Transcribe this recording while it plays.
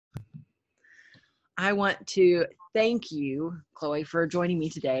I want to thank you, Chloe, for joining me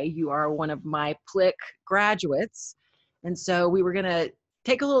today. You are one of my PLIQ graduates. And so we were going to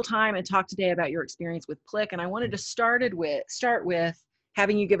take a little time and talk today about your experience with PLIQ. And I wanted to start with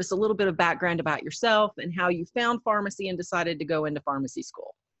having you give us a little bit of background about yourself and how you found pharmacy and decided to go into pharmacy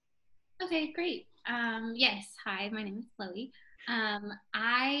school. Okay, great. Yes, hi, my name is Chloe.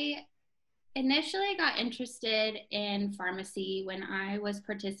 I initially got interested in pharmacy when I was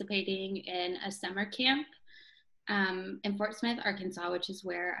participating in a summer camp in Fort Smith, Arkansas, which is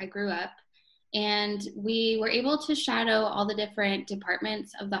where I grew up. And we were able to shadow all the different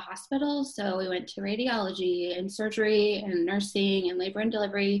departments of the hospital. So we went to radiology and surgery and nursing and labor and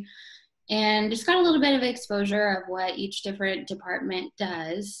delivery, and just got a little bit of exposure of what each different department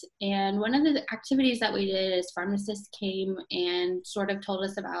does. And one of the activities that we did is pharmacists came and sort of told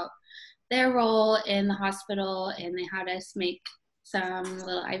us about their role in the hospital, and they had us make some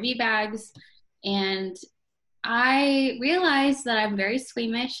little IV bags. And I realized that I'm very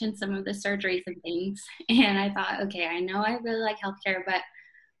squeamish in some of the surgeries and things. And I thought, okay, I know I really like healthcare, but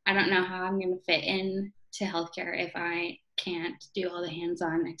I don't know how I'm going to fit in to healthcare if I can't do all the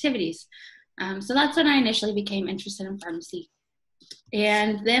hands-on activities. So that's when I initially became interested in pharmacy.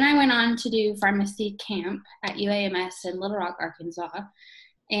 And then I went on to do pharmacy camp at UAMS in Little Rock, Arkansas.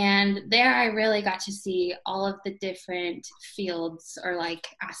 And there I really got to see all of the different fields or like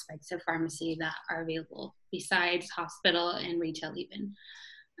aspects of pharmacy that are available besides hospital and retail even.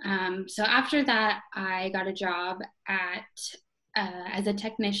 So after that, I got a job at as a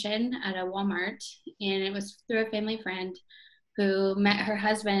technician at a Walmart, and it was through a family friend who met her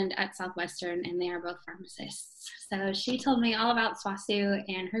husband at Southwestern, and they are both pharmacists. So she told me all about SWOSU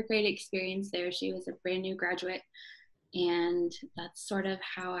and her great experience there. She was a brand new graduate, and that's sort of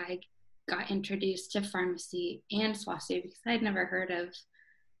how I got introduced to pharmacy and SWOSU, because I'd never heard of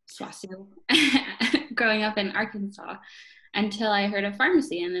SWOSU growing up in Arkansas until I heard of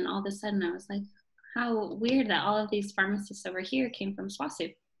pharmacy. And then all of a sudden I was like, how weird that all of these pharmacists over here came from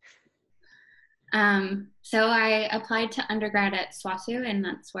SWOSU. So I applied to undergrad at SWOSU, and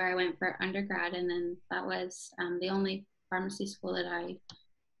that's where I went for undergrad. And then that was the only pharmacy school that I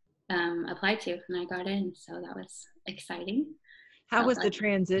applied to, and I got in. So that was exciting. How Felt was the like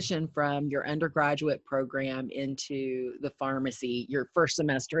transition from your undergraduate program into the pharmacy, your first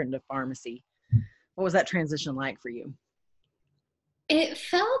semester into pharmacy? What was that transition like for you? it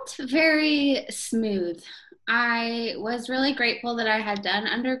felt very smooth. I was really grateful that I had done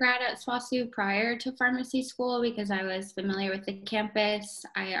undergrad at SWOSU prior to pharmacy school, because I was familiar with the campus.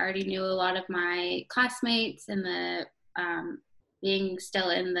 I already knew a lot of my classmates, and being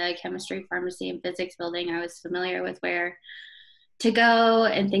still in the chemistry, pharmacy, and physics building, I was familiar with where to go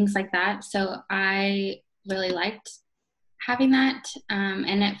and things like that. So I really liked having that,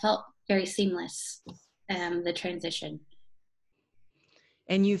 and it felt very seamless, the transition.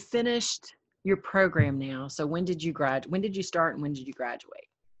 And you finished your program now. So when did you when did you start and when did you graduate?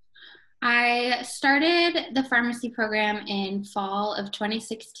 I started the pharmacy program in fall of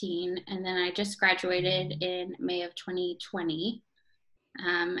 2016, and then I just graduated in May of 2020.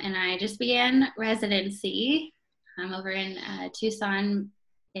 And I just began residency over in Tucson,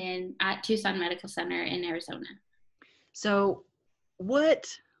 at Tucson Medical Center in Arizona. So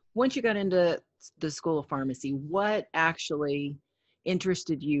once you got into the School of Pharmacy, what actually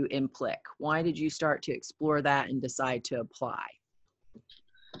interested you in PLIQ? Why did you start to explore that and decide to apply?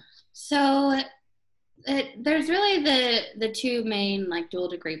 So there's really the two main like dual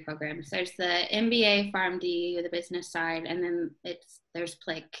degree programs. There's the MBA PharmD, the business side, and then there's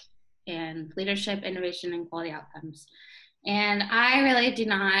PLIQ and leadership, innovation, and quality outcomes. And I really do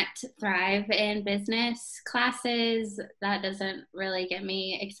not thrive in business classes. That doesn't really get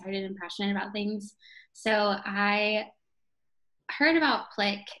me excited and passionate about things. So I heard about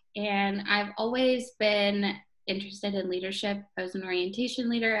PLIQ, and I've always been interested in leadership. I was an orientation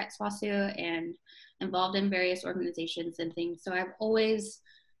leader at SWOSU and involved in various organizations and things. So I've always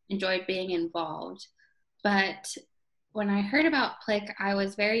enjoyed being involved. But when I heard about PLIQ, I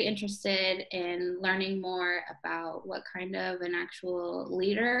was very interested in learning more about what kind of an actual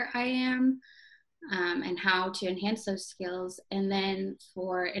leader I am, and how to enhance those skills. And then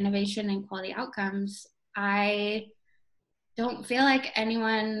for innovation and quality outcomes, I don't feel like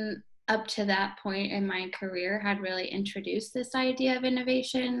anyone up to that point in my career had really introduced this idea of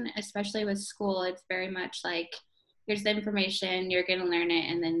innovation, especially with school. It's very much like, here's the information, you're going to learn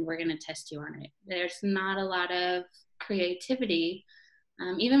it, and then we're going to test you on it. There's not a lot of creativity,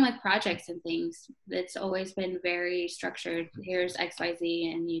 even with projects and things. It's always been very structured. Here's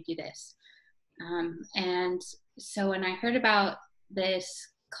XYZ, and you do this. And so when I heard about this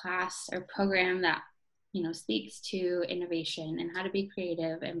class or program that, you know, speaks to innovation and how to be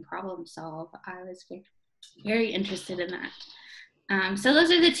creative and problem solve, I was very, very interested in that. So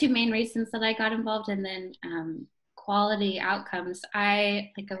those are the two main reasons that I got involved. And then quality outcomes,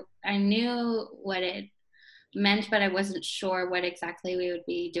 I knew what it meant, but I wasn't sure what exactly we would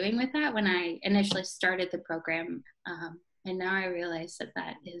be doing with that when I initially started the program. And now I realize that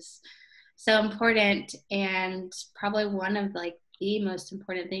that is so important, and probably one of like the most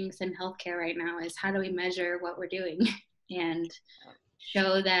important things in healthcare right now is how do we measure what we're doing and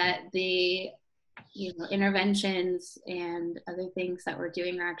show that the, you know, interventions and other things that we're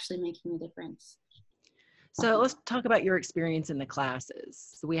doing are actually making a difference. So let's talk about your experience in the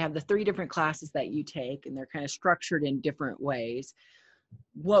classes. So we have the 3 different classes that you take, and they're kind of structured in different ways.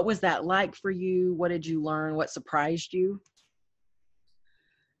 What was that like for you? What did you learn? What surprised you?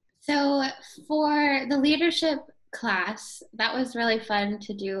 So for the leadership class, that was really fun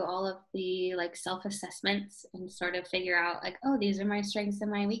to do all of the like self-assessments and sort of figure out like, oh, these are my strengths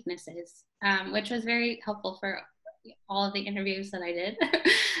and my weaknesses, which was very helpful for all of the interviews that I did.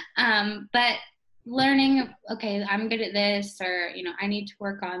 But learning, okay, I'm good at this, or, you know, I need to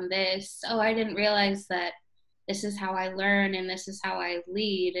work on this. Oh, I didn't realize that this is how I learn and this is how I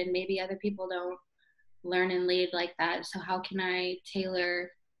lead, and maybe other people don't learn and lead like that. So how can I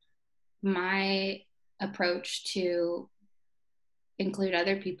tailor my approach to include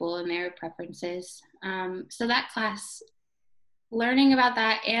other people and their preferences? So that class, learning about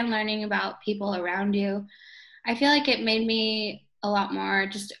that and learning about people around you, I feel like it made me a lot more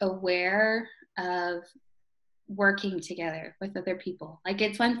just aware of working together with other people. Like,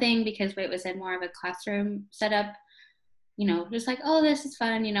 it's one thing because it was in more of a classroom setup, you know, just like, oh, this is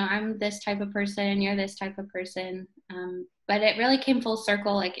fun, you know, I'm this type of person, you're this type of person. But it really came full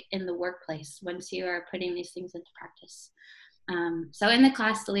circle, like in the workplace, once you are putting these things into practice. So in the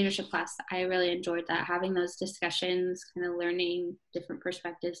class, the leadership class, I really enjoyed that, having those discussions, kind of learning different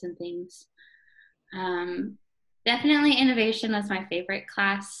perspectives and things. Definitely innovation was my favorite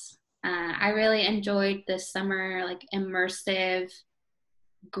class. I really enjoyed the summer, like, immersive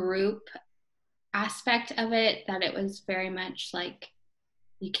group aspect of it, that it was very much like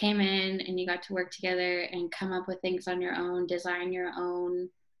you came in and you got to work together and come up with things on your own, design your own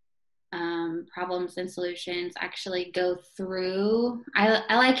problems and solutions, actually go through.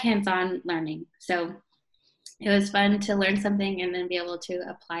 I like hands-on learning. So it was fun to learn something and then be able to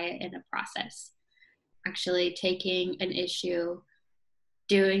apply it in a process. Actually taking an issue,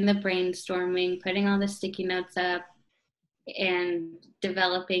 doing the brainstorming, putting all the sticky notes up, and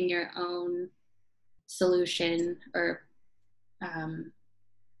developing your own solution. Or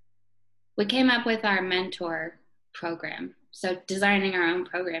we came up with our mentor program. So designing our own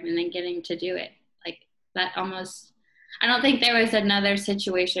program and then getting to do it. Like, that almost, I don't think there was another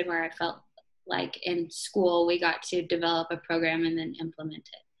situation where I felt like in school we got to develop a program and then implement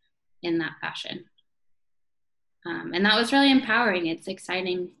it in that fashion. And that was really empowering. It's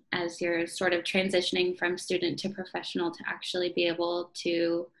exciting as you're sort of transitioning from student to professional to actually be able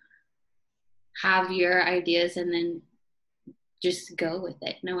to have your ideas and then just go with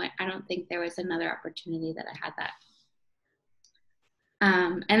it. No, I don't think there was another opportunity that I had that.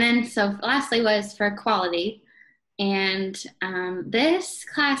 And then, so lastly was for quality. And this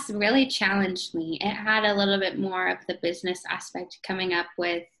class really challenged me. It had a little bit more of the business aspect, coming up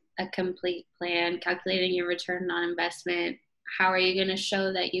with a complete plan, calculating your return on investment. How are you going to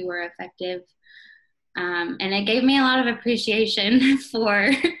show that you were effective? And it gave me a lot of appreciation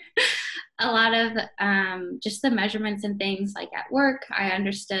for a lot of just the measurements and things. Like at work, I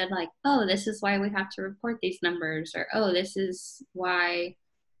understood, like, oh, this is why we have to report these numbers, or, oh, this is why,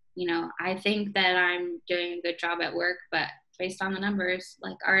 you know, I think that I'm doing a good job at work, but based on the numbers,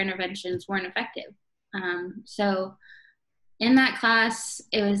 like, our interventions weren't effective. So in that class,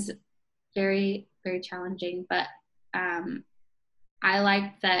 it was very, very challenging, but I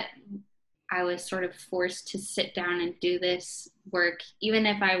liked that I was sort of forced to sit down and do this work, even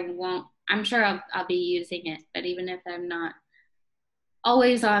if I won't, I'm sure I'll be using it, but even if I'm not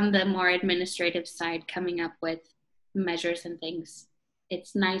always on the more administrative side, coming up with measures and things,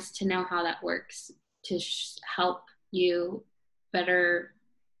 it's nice to know how that works to help you better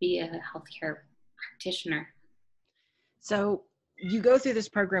be a healthcare practitioner. So you go through this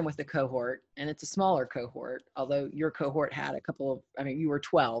program with the cohort, and it's a smaller cohort, although your cohort had a couple of, I mean, you were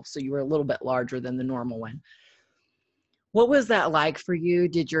 12, so you were a little bit larger than the normal one. What was that like for you?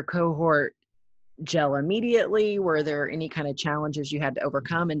 Did your cohort gel immediately? Were there any kind of challenges you had to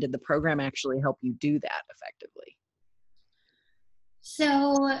overcome? And did the program actually help you do that effectively?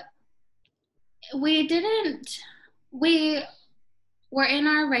 So we were in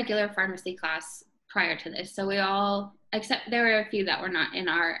our regular pharmacy class prior to this. So we all, except there were a few that were not in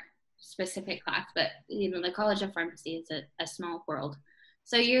our specific class, but the College of Pharmacy is a small world.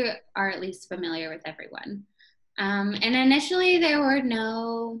 So you are at least familiar with everyone. And initially there were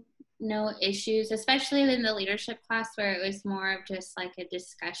no issues, especially in the leadership class where it was more of just like a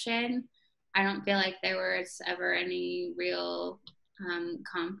discussion. I don't feel like there was ever any real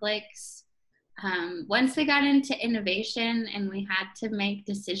conflicts. Once we got into innovation and we had to make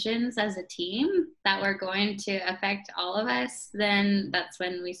decisions as a team that were going to affect all of us, then that's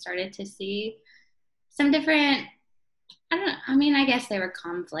when we started to see some different, I guess they were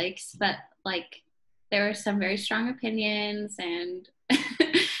conflicts, but like there were some very strong opinions, and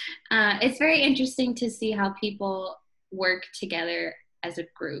it's very interesting to see how people work together as a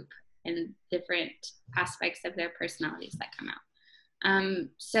group and different aspects of their personalities that come out.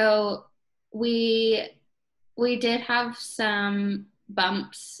 So we did have some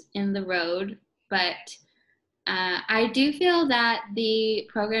bumps in the road, but I do feel that the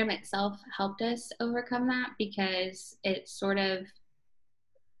program itself helped us overcome that, because it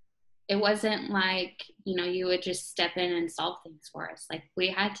wasn't like, you would just step in and solve things for us. Like, we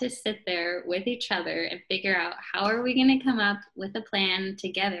had to sit there with each other and figure out how are we going to come up with a plan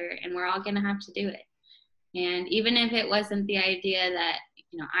together, and we're all going to have to do it. And even if it wasn't the idea that,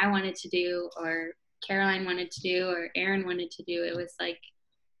 I wanted to do, or Caroline wanted to do, or Aaron wanted to do, it was like,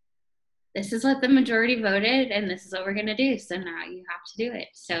 this is what the majority voted, and this is what we're going to do. So now you have to do it.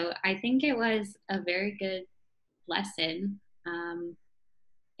 So I think it was a very good lesson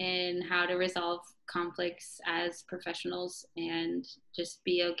in how to resolve conflicts as professionals, and just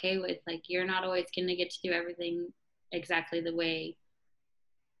be okay with, like, you're not always going to get to do everything exactly the way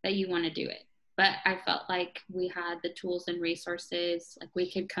that you want to do it. But I felt like we had the tools and resources, like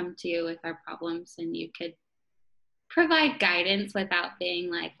we could come to you with our problems and you could provide guidance without being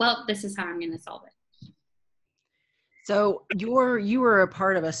like, well, this is how I'm going to solve it. So you were a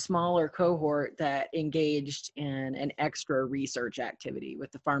part of a smaller cohort that engaged in an extra research activity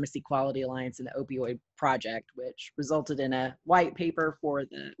with the Pharmacy Quality Alliance and the Opioid Project, which resulted in a white paper for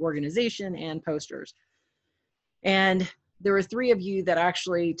the organization and posters. And there were 3 of you that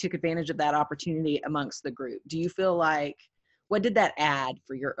actually took advantage of that opportunity amongst the group. Do you feel like, what did that add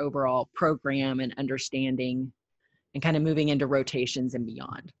for your overall program and understanding and kind of moving into rotations and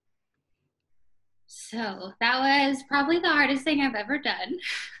beyond? So that was probably the hardest thing I've ever done,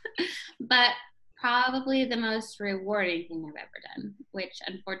 but probably the most rewarding thing I've ever done, which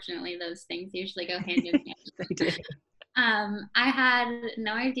unfortunately those things usually go hand in hand. They do. I had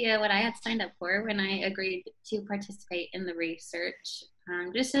no idea what I had signed up for when I agreed to participate in the research.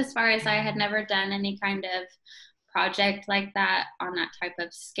 Just as far as I had never done any kind of project like that on that type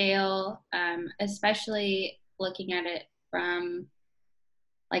of scale, especially looking at it from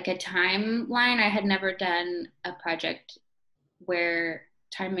like a timeline. I had never done a project where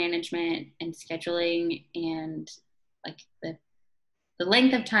time management and scheduling and like the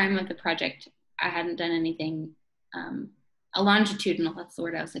length of time of the project, I hadn't done anything a longitudinal, that's the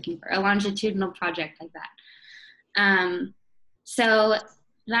word I was looking for, a longitudinal project like that. So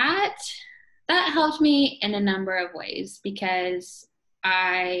that helped me in a number of ways, because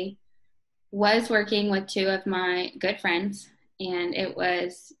I was working with 2 of my good friends, and it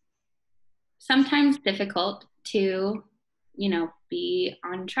was sometimes difficult to, be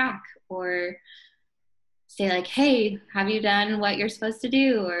on track or say like, hey, have you done what you're supposed to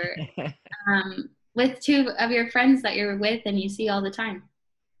do? Or with 2 of your friends that you're with and you see all the time.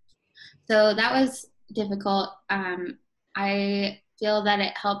 So that was difficult. I feel that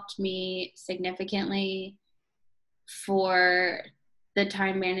it helped me significantly for the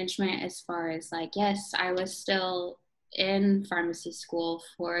time management, as far as like, yes, I was still in pharmacy school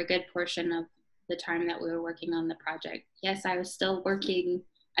for a good portion of the time that we were working on the project. Yes, I was still working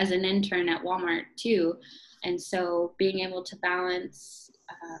as an intern at Walmart too. And so being able to balance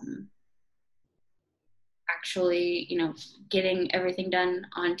actually, getting everything done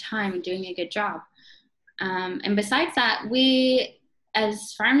on time and doing a good job. And besides that, we,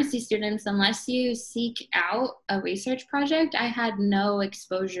 as pharmacy students, unless you seek out a research project, I had no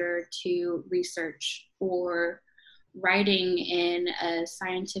exposure to research or writing in a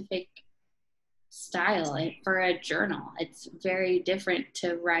scientific style for a journal. It's very different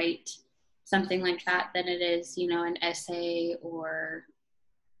to write something like that than it is, an essay or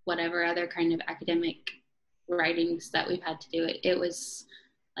whatever other kind of academic writings that we've had to do. It was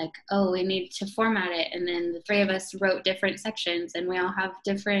like, oh, we need to format it, and then the 3 of us wrote different sections, and we all have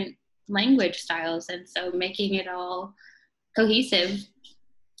different language styles, and so making it all cohesive.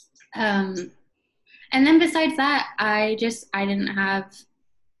 And And then besides that, I didn't have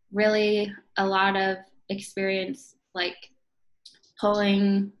really a lot of experience like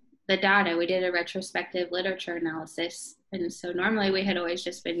pulling the data. We did a retrospective literature analysis. And so normally we had always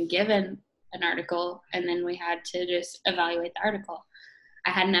just been given an article and then we had to just evaluate the article.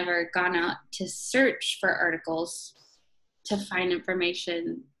 I had never gone out to search for articles to find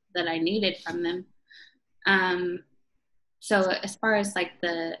information that I needed from them. So as far as like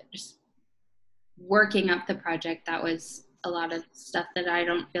the just working up the project, that was a lot of stuff that I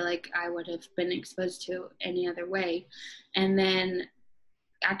don't feel like I would have been exposed to any other way. And then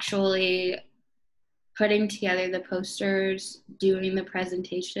actually putting together the posters, doing the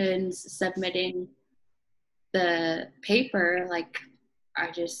presentations, submitting the paper, like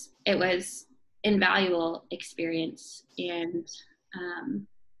it was invaluable experience. And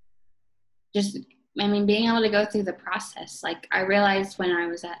just, I mean, being able to go through the process, like I realized when I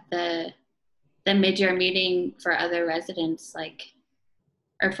was at the mid-year meeting for other residents, like,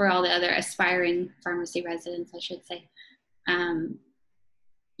 or for all the other aspiring pharmacy residents, I should say,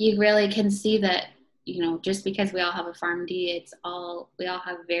 you really can see that, you know, just because we all have a PharmD, we all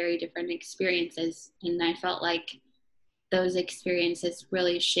have very different experiences. And I felt like those experiences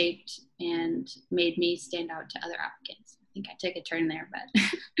really shaped and made me stand out to other applicants. I think I took a turn there, but.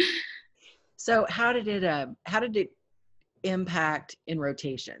 So how did it impact in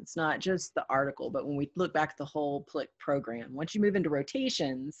rotations, not just the article, but when we look back at the whole PLIQ program? Once you move into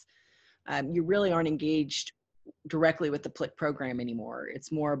rotations, you really aren't engaged directly with the PLIQ program anymore.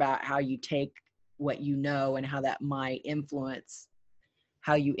 It's more about how you take what you know and how that might influence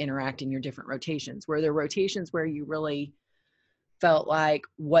how you interact in your different rotations. Were there rotations where you really felt like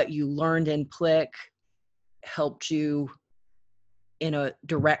what you learned in PLIQ helped you in a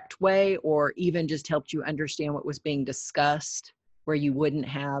direct way, or even just helped you understand what was being discussed where you wouldn't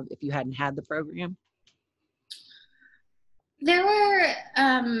have if you hadn't had the program? There were,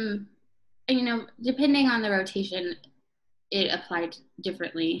 you know, depending on the rotation, it applied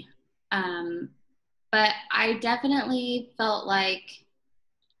differently. But I definitely felt like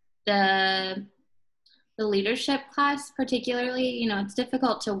the leadership class particularly, you know, it's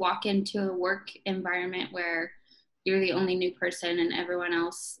difficult to walk into a work environment where you're the only new person and everyone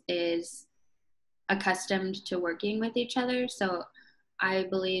else is accustomed to working with each other. So I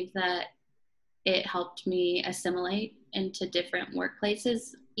believe that it helped me assimilate into different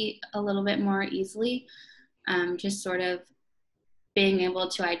workplaces a little bit more easily. Just sort of being able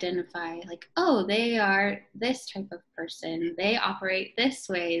to identify like, oh, they are this type of person, they operate this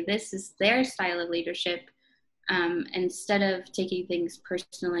way, this is their style of leadership. Instead of taking things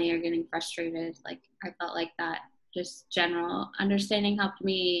personally or getting frustrated, like I felt like that just general understanding helped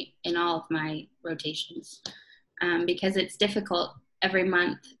me in all of my rotations, because it's difficult every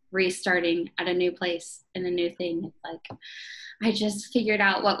month restarting at a new place and a new thing. It's like I just figured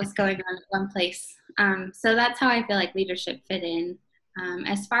out what was going on at one place. So that's how I feel like leadership fit in.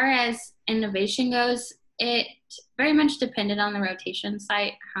 As far as innovation goes, it very much depended on the rotation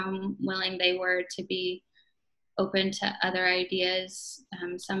site, how willing they were to be open to other ideas.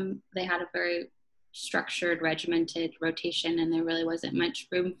 They had a very structured, regimented rotation, and there really wasn't much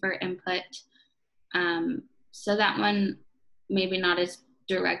room for input. So that one maybe not as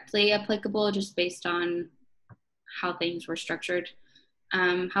directly applicable, just based on how things were structured.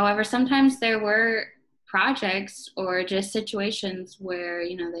 However, sometimes there were projects or just situations where,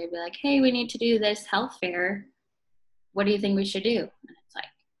 you know, they'd be like, hey, we need to do this health fair. What do you think we should do? And it's like,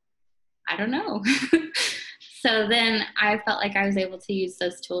 I don't know. So then I felt like I was able to use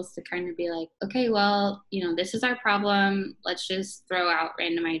those tools to kind of be like, okay, well, you know, this is our problem. Let's just throw out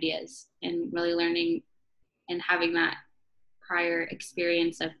random ideas, and really learning and having that prior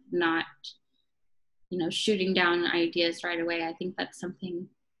experience of not, you know, shooting down ideas right away. I think that's something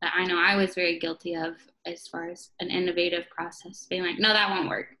that I know I was very guilty of as far as an innovative process, being like, no, that won't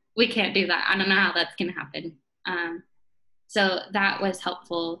work. We can't do that. I don't know how that's going to happen. So that was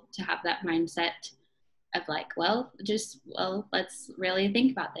helpful to have that mindset of like, let's really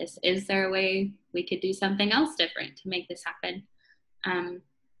think about this. Is there a way we could do something else different to make this happen?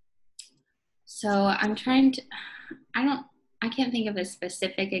 So I'm trying to, I can't think of a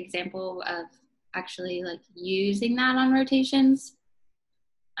specific example of actually like using that on rotations.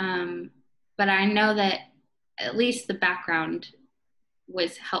 But I know that at least the background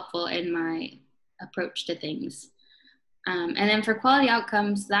was helpful in my approach to things. And then for quality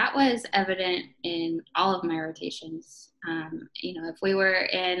outcomes, that was evident in all of my rotations. You know, if we were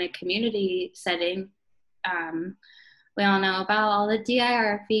in a community setting, we all know about all the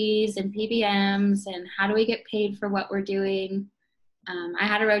DIR fees and PBMs and how do we get paid for what we're doing. I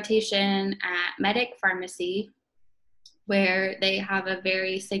had a rotation at Medic Pharmacy, where they have a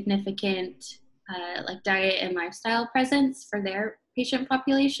very significant like diet and lifestyle presence for their patient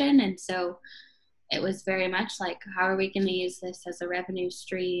population. And so it was very much like, how are we going to use this as a revenue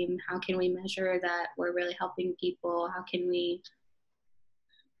stream? How can we measure that we're really helping people? How can we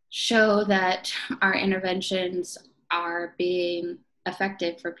show that our interventions are being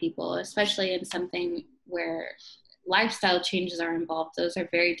effective for people, especially in something where lifestyle changes are involved? Those are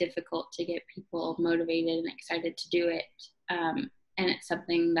very difficult to get people motivated and excited to do it. And it's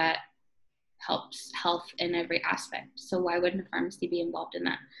something that helps health in every aspect. So why wouldn't a pharmacy be involved in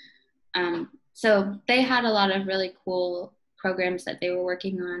that? So they had a lot of really cool programs that they were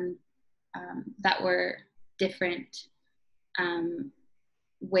working on that were different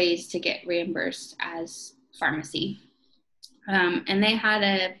ways to get reimbursed as pharmacy. And they had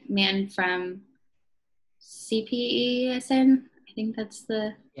a man from CPESN, I think that's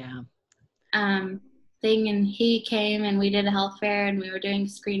the thing, and he came and we did a health fair and we were doing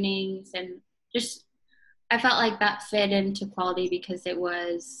screenings, and just I felt like that fit into quality because it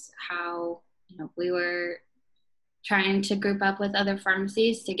was how, you know, we were trying to group up with other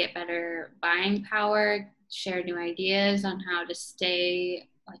pharmacies to get better buying power, share new ideas on how to stay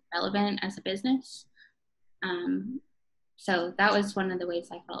like relevant as a business. So that was one of the ways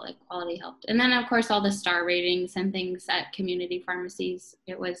I felt like quality helped. And then of course all the star ratings and things at community pharmacies,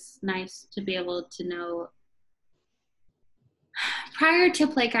 it was nice to be able to know. Prior to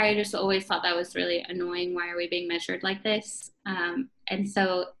PLIQ, I just always thought that was really annoying. Why are we being measured like this? And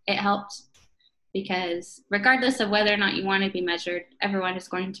so it helped because regardless of whether or not you want to be measured, everyone is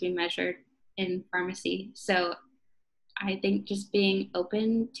going to be measured in pharmacy. So I think just being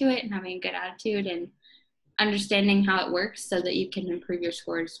open to it and having a good attitude and understanding how it works so that you can improve your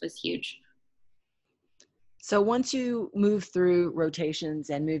scores was huge. So once you moved through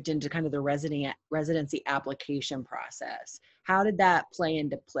rotations and moved into kind of the residency application process, how did that play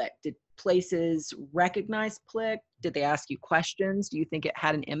into PLIQ? Did places recognize PLIQ? Did they ask you questions? Do you think it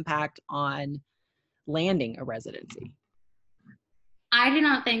had an impact on landing a residency? I do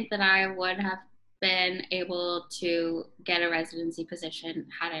not think that I would have been able to get a residency position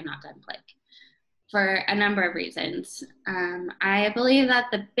had I not done PLIQ, for a number of reasons. I believe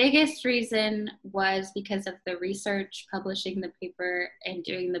that the biggest reason was because of the research, publishing the paper, and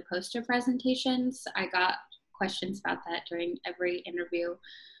doing the poster presentations. I got questions about that during every interview.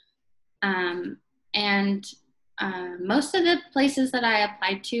 Most of the places that I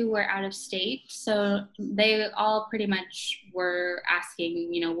applied to were out of state, so they all pretty much were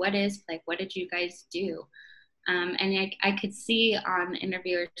asking, you know, what is PLIQ? What did you guys do? And I could see on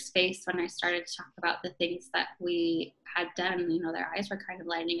interviewers' face when I started to talk about the things that we had done, you know, their eyes were kind of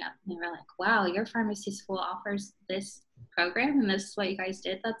lighting up. And they were like, wow, your pharmacy school offers this program and this is what you guys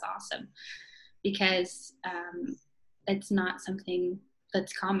did? That's awesome. Because it's not something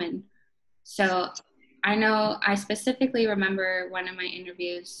that's common. So I know I specifically remember one of my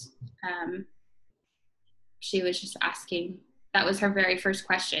interviews, she was just asking, that was her very first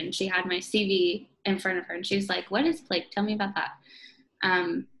question. She had my CV in front of her and she was like, what is PLIQ? Tell me about that.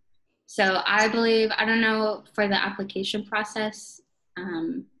 So I believe, I don't know for the application process,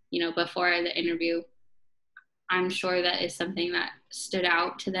 you know, before the interview, I'm sure that is something that stood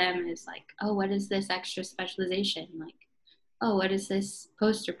out to them is like, oh, what is this extra specialization? Like, oh, what is this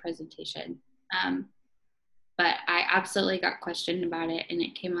poster presentation? But I absolutely got questioned about it and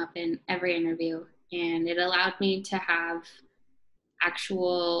it came up in every interview, and it allowed me to have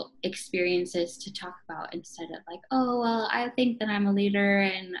actual experiences to talk about instead of like, oh, well, I think that I'm a leader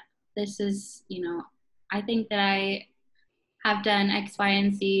and this is, you know, I think that I have done X, Y,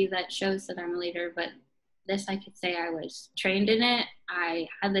 and Z that shows that I'm a leader, but this I could say I was trained in it. I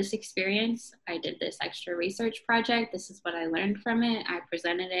had this experience. I did this extra research project. This is what I learned from it. I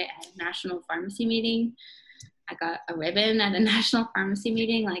presented it at a national pharmacy meeting. I got a ribbon at a national pharmacy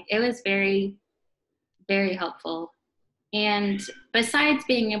meeting. Like, it was very, very helpful. And besides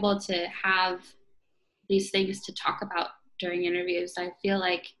being able to have these things to talk about during interviews, I feel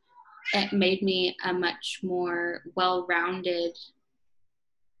like it made me a much more well-rounded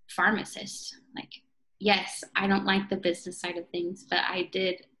pharmacist. Like, yes, I don't like the business side of things, but I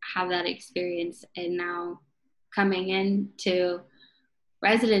did have that experience. And now coming into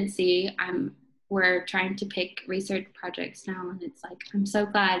residency, we're trying to pick research projects now. And it's like, I'm so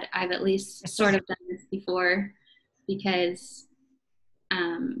glad I've at least sort of done this before, because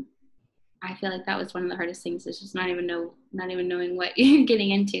I feel like that was one of the hardest things, is just not even knowing what you're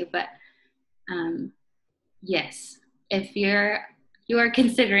getting into. But yes, if you are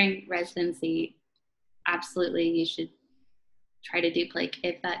considering residency, absolutely you should try to do PLIQ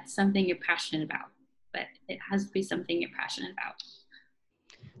if that's something you're passionate about. But it has to be something you're passionate about.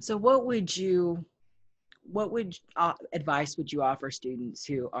 So what would advice would you offer students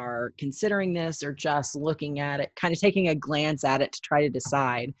who are considering this or just looking at it, kind of taking a glance at it to try to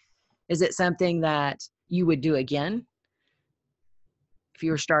decide? Is it something that you would do again if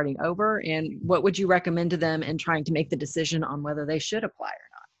you were starting over? And what would you recommend to them in trying to make the decision on whether they should apply or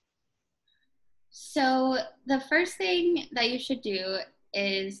not? So the first thing that you should do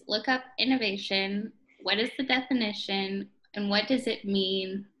is look up innovation. What is the definition and what does it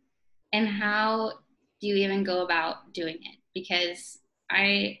mean? And how do you even go about doing it? Because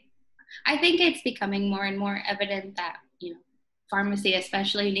I think it's becoming more and more evident that, pharmacy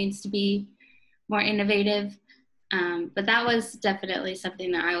especially needs to be more innovative. But that was definitely something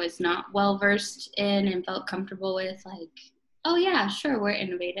that I was not well versed in and felt comfortable with. Like, oh yeah, sure, we're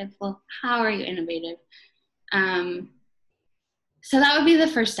innovative. Well, how are you innovative? So that would be the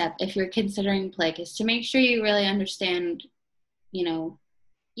first step if you're considering PLIQ, is to make sure you really understand,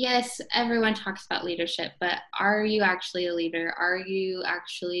 yes, everyone talks about leadership, but are you actually a leader? Are you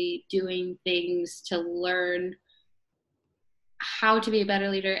actually doing things to learn how to be a better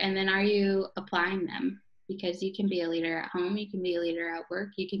leader? And then are you applying them? Because you can be a leader at home, you can be a leader at work,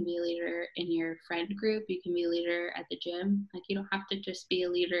 you can be a leader in your friend group, you can be a leader at the gym. Like, you don't have to just be a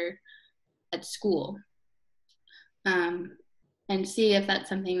leader at school. And see if that's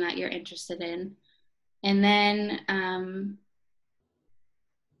something that you're interested in. And then,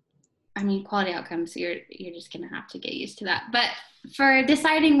 quality outcomes, you're just gonna have to get used to that. But for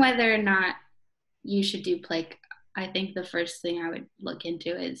deciding whether or not you should do PLIQ, I think the first thing I would look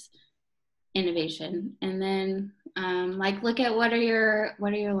into is innovation, and then look at what are your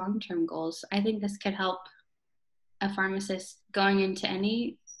long-term goals. I think this could help a pharmacist going into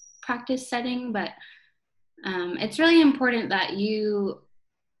any practice setting, but it's really important that you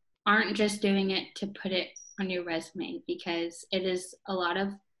aren't just doing it to put it on your resume, because it is a lot of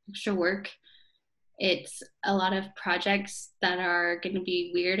extra work. It's a lot of projects that are going to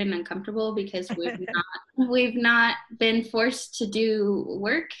be weird and uncomfortable because we've not been forced to do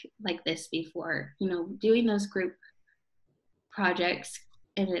work like this before. Doing those group projects,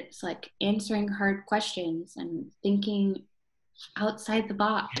 and it's like answering hard questions and thinking outside the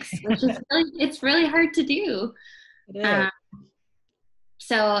box, which is it's really hard to do. It is.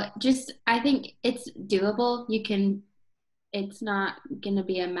 So I think it's doable. It's not going to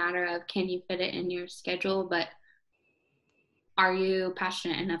be a matter of can you fit it in your schedule, but are you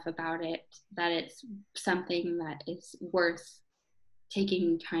passionate enough about it that it's something that is worth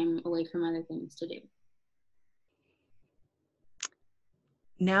taking time away from other things to do?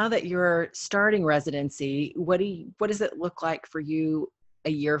 Now that you're starting residency, what does it look like for you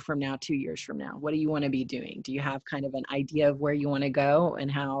a year from now, 2 years from now? What do you want to be doing? Do you have kind of an idea of where you want to go and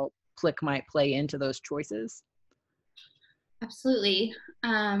how PLIQ might play into those choices? Absolutely.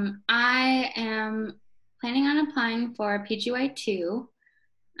 I am planning on applying for PGY2.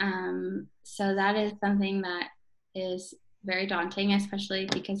 So that is something that is very daunting, especially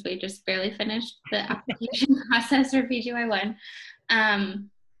because we just barely finished the application process for PGY1. And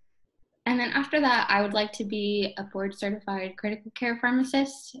then after that, I would like to be a board certified critical care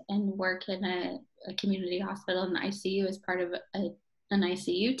pharmacist and work in a community hospital in the ICU as part of an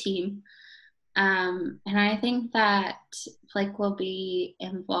ICU team. And I think that PLIQ will be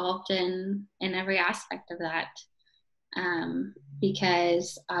involved in every aspect of that,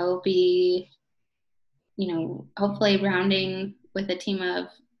 because I will be, hopefully rounding with a team of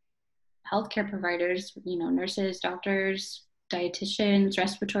healthcare providers, nurses, doctors, dietitians,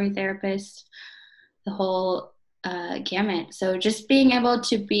 respiratory therapists, the whole gamut. So just being able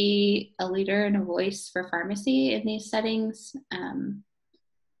to be a leader and a voice for pharmacy in these settings.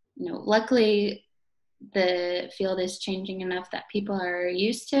 Luckily, the field is changing enough that people are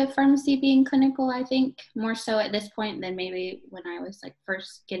used to pharmacy being clinical, I think, more so at this point than maybe when I was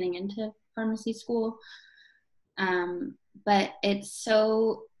first getting into pharmacy school. But it's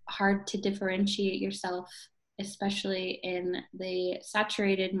so hard to differentiate yourself, especially in the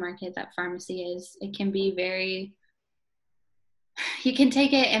saturated market that pharmacy is. It can be you can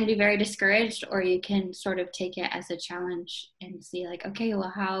take it and be very discouraged, or you can sort of take it as a challenge and see okay,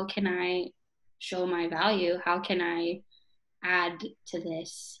 well, how can I show my value? How can I add to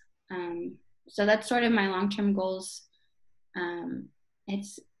this? So that's sort of my long-term goals.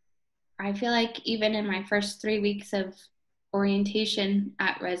 I feel like even in my first 3 weeks of orientation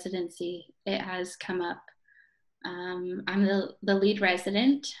at residency, it has come up. I'm the lead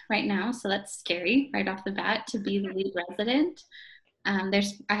resident right now, so that's scary right off the bat to be the lead resident. I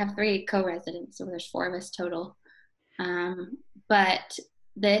have 3 co-residents, so there's 4 of us total. But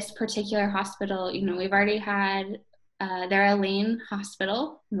this particular hospital, we've already had, they're a lean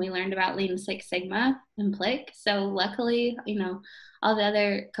hospital, and we learned about Lean Six Sigma and PLIQ. So luckily, all the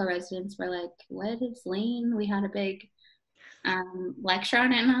other co-residents were like, what is lean? We had a big lecture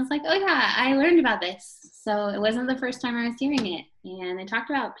on it, and I was like, oh yeah, I learned about this. So it wasn't the first time I was hearing it. And they talked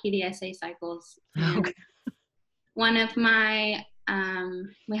about PDSA cycles. And Okay. one of my,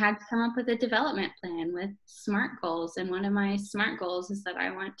 we had to come up with a development plan with SMART goals. And one of my SMART goals is that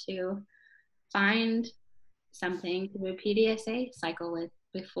I want to find something to do a PDSA cycle with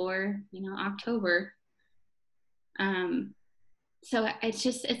before, October. So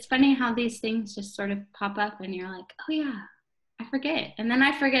it's funny how these things just sort of pop up and you're like, oh yeah, I forget. And then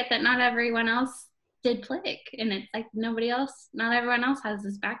I forget that not everyone else did PLIQ. And it's like not everyone else has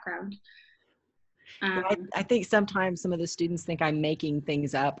this background. I think sometimes some of the students think I'm making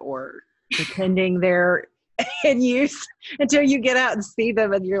things up or pretending they're in use until you get out and see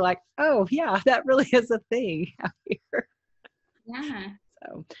them and you're like, oh yeah, that really is a thing out here. Yeah.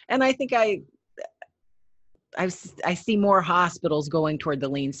 So, and I think I see more hospitals going toward the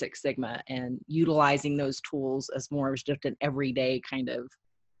Lean Six Sigma and utilizing those tools as more of just an everyday kind of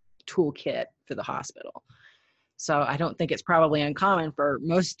toolkit for the hospital. So I don't think it's probably uncommon for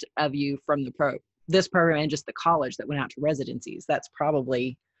most of you from this program and just the college that went out to residencies. That's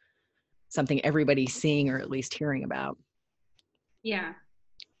probably something everybody's seeing or at least hearing about. Yeah.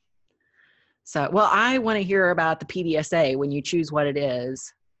 So, well, I want to hear about the PDSA when you choose what it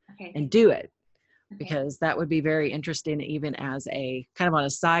is and do it, because that would be very interesting, even as a kind of on a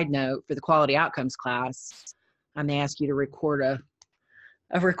side note for the quality outcomes class. I may ask you to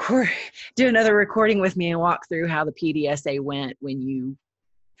do another recording with me and walk through how the PDSA went when you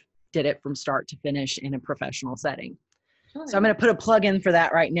did it from start to finish in a professional setting. Sure. So I'm going to put a plug in for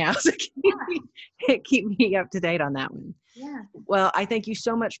that right now. So keep me up to date on that one. Yeah. Well, I thank you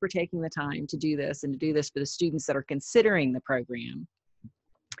so much for taking the time to do this and to do this for the students that are considering the program,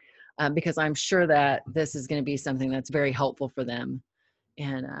 because I'm sure that this is going to be something that's very helpful for them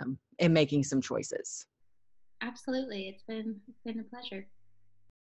in making some choices. Absolutely. It's been a pleasure.